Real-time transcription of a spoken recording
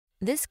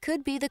This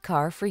could be the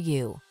car for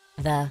you.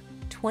 The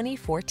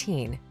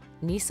 2014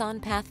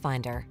 Nissan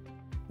Pathfinder.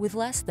 With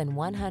less than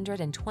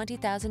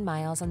 120,000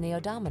 miles on the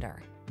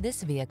odometer,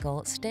 this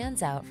vehicle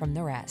stands out from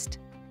the rest.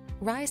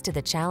 Rise to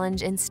the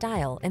challenge in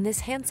style in this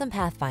handsome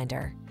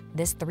Pathfinder.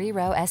 This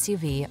 3-row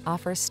SUV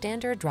offers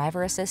standard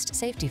driver assist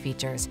safety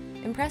features,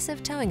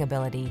 impressive towing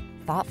ability,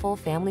 thoughtful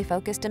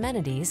family-focused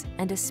amenities,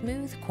 and a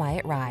smooth,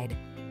 quiet ride.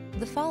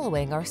 The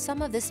following are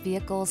some of this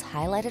vehicle's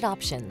highlighted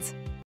options: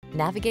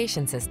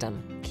 navigation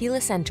system,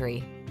 keyless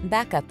entry,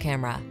 backup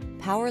camera,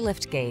 power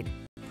liftgate,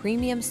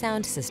 premium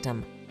sound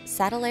system,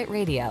 satellite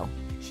radio,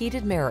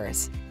 heated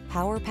mirrors,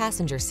 power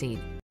passenger seat,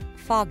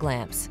 fog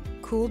lamps,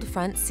 cooled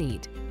front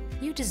seat.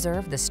 You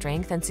deserve the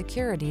strength and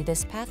security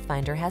this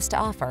Pathfinder has to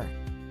offer.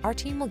 Our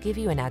team will give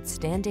you an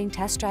outstanding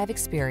test drive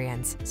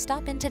experience.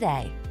 Stop in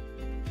today.